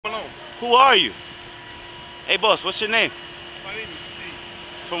Who are you? Hey, boss, what's your name? My name is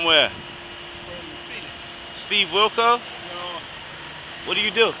Steve. From where? From Phoenix. Steve Wilco? No. What do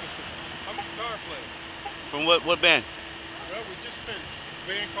you do? I'm a guitar player. From what band? Well, we just finished. A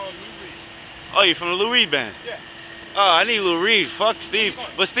band called Lou Reed. Oh, you're from the Lou Reed band? Yeah. Oh, I need Lou Reed. Fuck Steve.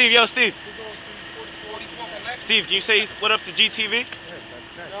 But Steve, yo, Steve. We're going to 44th and Lexington. Steve, can you say what up to GTV?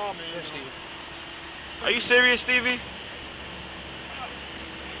 No, man. Steve. Are you serious, Stevie?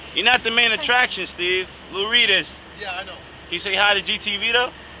 You're not the main attraction, Steve. Lou Reed is. Yeah, I know. Can you say hi to GTV,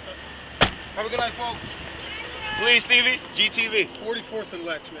 though? Have a good night, folks. Please, Stevie. GTV. 44th and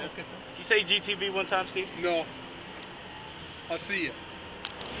Lex, man. Can you say GTV one time, Steve? No. I'll see you.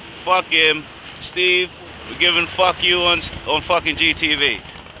 Fuck him, Steve. We're giving fuck you on fucking GTV.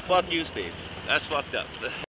 Fuck you, Steve. That's fucked up.